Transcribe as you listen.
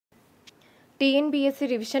Tnpsc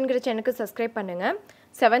revisionங்கிற சேனலுக்கு subscribe பண்ணுங்க.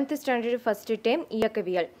 7th standard first time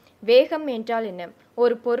இயக்கவியல். வேகம் என்றால் என்ன?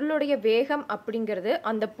 ஒரு பொருளுடைய வேகம் அப்படிங்கிறது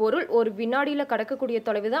அந்த பொருள் ஒரு வினாடியில கடக்கக்கூடிய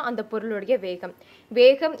தொலைவு தான் அந்த பொருளுடைய வேகம்.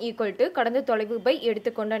 வேகம் ஈக்குவல் டு கடந்த தொலைவு பை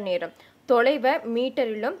எடுத்துக்கொண்ட நேரம். தொலைவை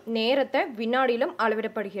மீட்டரிலும் நேரத்தை வினாடியிலும்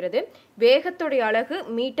அளவிடப்படுகிறது. வேகத்துடைய அலகு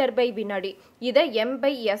மீட்டர் பை வினாடி. இதை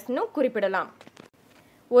m/s குறிப்பிடலாம்.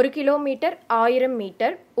 1 கிலோமீட்டர் 1000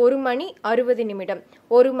 மீட்டர், 1 மணி 60 நிமிடம்.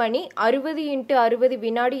 1 மணி 60 × 60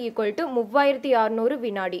 வினாடி ஈக்குவல் டு 3600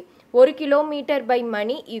 வினாடி. 1 kilometre by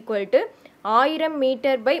money equal to 1000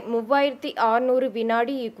 metre by 3600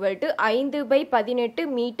 வினாடி ஈக்குவல் டு 5/18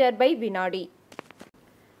 மீட்டர் பை வினாடி.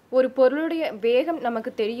 ஒரு பொருளுடைய வேகம்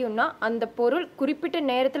நமக்கு தெரியும்னா அந்த பொருள் குறிப்பிட்ட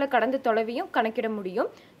நேரத்தில் கடந்த தொலைவையும் கணக்கிட முடியும்.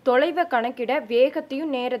 தொலைவை கணக்கிட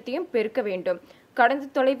வேகத்தையும் நேரத்தையும் பெருக்க வேண்டும். கடந்த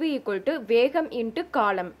தொலைவு ஈக்குவல் டு வேகம் இன்ட்டு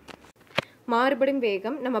காலம். மாறுபடும்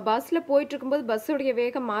வேகம் நம்ம பஸ்ஸில் போயிட்டு இருக்கும்போது பஸ்ஸுடைய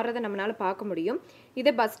வேகம் மாறுறதை நம்மளால பார்க்க முடியும்.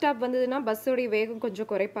 இதே பஸ் ஸ்டாப் வந்ததுன்னா பஸ்ஸுடைய வேகம் கொஞ்சம்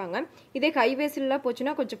குறைப்பாங்க. இதே ஹைவேஸ்லாம்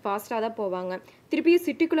போச்சுன்னா கொஞ்சம் ஃபாஸ்ட்டாக தான் போவாங்க. திருப்பி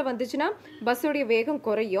சிட்டிக்குள்ளே வந்துச்சுன்னா பஸ்ஸுடைய வேகம்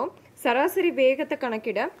குறையும். சராசரி வேகத்தை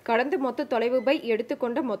கணக்கிட கடந்த மொத்த தொலைவு பை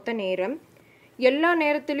எடுத்துக்கொண்ட மொத்த நேரம். எல்லா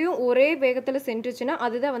நேரத்துலையும் ஒரே வேகத்தில் சென்றுச்சுன்னா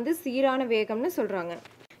அதுதான் சீரான வேகம்னு சொல்கிறாங்க.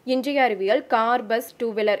 இன்றைய அறிவியல் கார், பஸ், டூ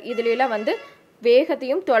வீலர் இதுலாம்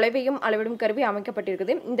வேகத்தையும் தொலைவையும் அளவிடும் கருவி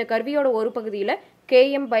அமைக்கப்பட்டிருக்குது. இந்த கருவியோட ஒரு பகுதியில்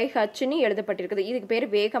km/hன்னு எழுதப்பட்டிருக்குது. இதுக்கு பேர்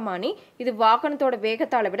வேகமானி. இது வாகனத்தோட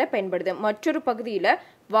வேகத்தை அளவிட பயன்படுது. மற்றொரு பகுதியில்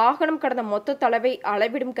வாகனம் கடந்த மொத்த தொலைவை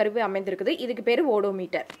அளவிடும் கருவி அமைந்திருக்குது. இதுக்கு பேர்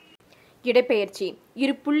ஓடோமீட்டர். இடப்பெயர்ச்சி.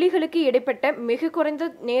 இரு புள்ளிகளுக்கு இடைப்பட்ட மிக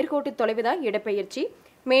குறைந்த நேர்கோட்டு தொலைவு தான் இடப்பெயர்ச்சி.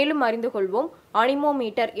 மேலும் அறிந்து கொள்வோம்.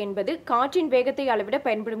 அனிமோமீட்டர் என்பது காற்றின் வேகத்தை அளவிட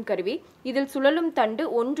பயன்படும் கருவி. இதில் சுழலும் தண்டு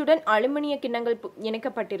ஒன்றுடன் அலுமினிய கிண்ணங்கள்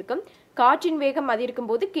இணைக்கப்பட்டிருக்கும். காற்றின் வேகம் அதிகரிக்கும்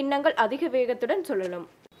போது கிண்ணங்கள் அதிக வேகத்துடன் சுழலும்.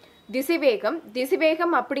 திசைவேகம்.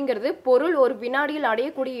 திசைவேகம் அப்படிங்கிறது பொருள் ஒரு வினாடியில்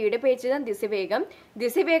அடையக்கூடிய இடப்பெயர்ச்சி தான் திசைவேகம்.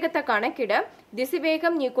 திசைவேகத்தை கணக்கிட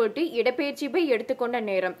திசைவேகம் ஈக்குவல் டு இடப்பெயர்ச்சி பை எடுத்துக்கொண்ட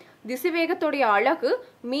நேரம். திசைவேகத்துடைய அலகு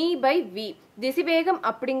மீ/v. திசைவேகம்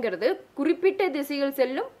அப்படிங்கிறது குறிப்பிட்ட திசையில்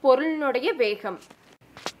செல்லும் பொருளினுடைய வேகம்.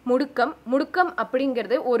 முடுக்கம். முடுக்கம்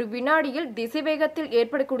அப்படிங்கிறது ஒரு வினாடியில் திசைவேகத்தில்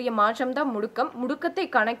ஏற்படக்கூடிய மாற்றம் தான் முடுக்கம். முடுக்கத்தை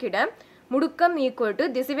கணக்கிட முடுக்கம் ஈக்குவல் டு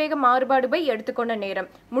திசைவேக மாறுபாடு பை எடுத்துக்கொண்ட நேரம்.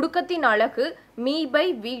 முடுக்கத்தின் அலகு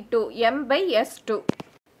மீ/v2 m/s2.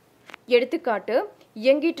 எடுத்துக்காட்டு,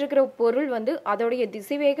 இயங்கிட்டு இருக்கிற பொருள் அதோடைய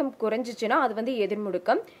திசைவேகம் குறைஞ்சிச்சுன்னா அது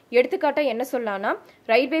எதிர்முடுக்கம். எடுத்துக்காட்டா என்ன சொல்லலாம்னா,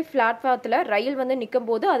 ரயில்வே பிளாட்ஃபார்த்தில் ரயில் நிற்கும்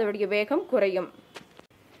போது அதோடைய வேகம் குறையும்.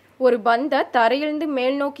 ஒரு பந்தை தரையிலிருந்து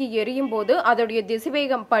மேல் நோக்கி எரியும் போது அதோடைய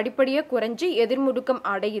திசைவேகம் படிப்படியாக குறைஞ்சி எதிர்முடுக்கம்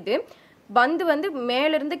அடையுது. பந்து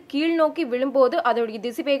மேலிருந்து கீழ் நோக்கி விழும்போது அதோடைய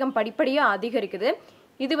திசைவேகம் படிப்படியாக அதிகரிக்குது.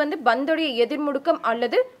 இது பந்தோடைய எதிர்முடுக்கம்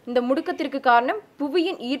அல்லது இந்த முடுக்கத்திற்கு காரணம்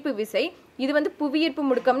புவியின் ஈர்ப்பு விசை. இது புவியீர்ப்பு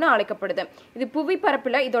முடுக்கம்னு அழைக்கப்படுது. இது புவி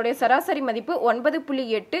பரப்பில் இதோடைய சராசரி மதிப்பு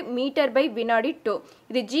 9.8 மீட்டர் பை வினாடி 2.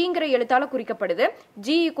 இது ஜிங்கிற எழுத்தால குறிக்கப்படுது.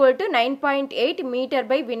 G equal to 9.8 metre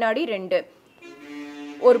by வினாடி 2.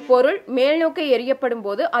 ஒரு பொருள் மேல் நோக்கி எரியப்படும்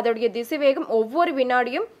போது அதோடைய திசைவேகம் ஒவ்வொரு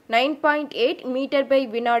வினாடியும் 9.8 மீட்டர் பை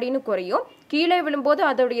வினாடின்னு குறையும். கீழே விழும்போது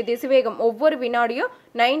அதோடைய திசைவேகம் ஒவ்வொரு வினாடியும்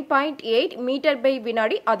 9.8 மீட்டர் பை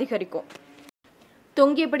வினாடி அதிகரிக்கும்.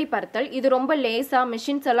 தொங்கியபடி பறத்தல். இது ரொம்ப லேசா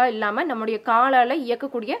மிஷின்ஸ் எல்லாம் இல்லாமல் நம்முடைய காலால்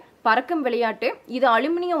இயக்கக்கூடிய பறக்கும் விளையாட்டு. இது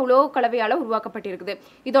அலுமினிய உலோக கலவையால் உருவாக்கப்பட்டிருக்குது.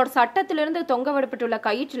 இதோட சட்டத்திலிருந்து தொங்க விடப்பட்டுள்ள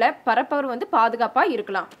கயிற்றில் பறப்பவர் பாதுகாப்பாக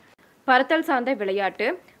இருக்கலாம். பறத்தல் சார்ந்த விளையாட்டு.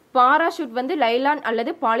 பாராஷூட் லைலான்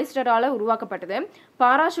அல்லது பாலிஸ்டரால் உருவாக்கப்பட்டது.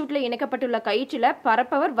 பாராஷூட்டில் இணைக்கப்பட்டுள்ள கயிற்றில்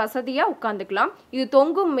பறப்பவர் வசதியாக உட்கார்ந்துக்கலாம். இது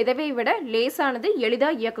தொங்கும் மிதவை விட லேசானது,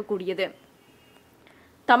 எளிதாக இயக்கக்கூடியது.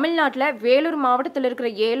 தமிழ்நாட்டில் வேலூர் மாவட்டத்தில் இருக்கிற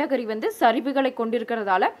ஏலகிரி சரிவுகளை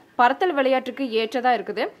கொண்டிருக்கிறதால பறத்தல் விளையாட்டுக்கு ஏற்றதாக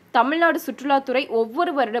இருக்குது. தமிழ்நாடு சுற்றுலாத்துறை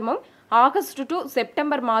ஒவ்வொரு வருடமும் ஆகஸ்ட் டு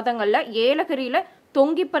செப்டம்பர் மாதங்களில் ஏலகிரியில்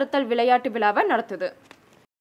தொங்கி பறத்தல் விளையாட்டு விழாவை நடத்துது.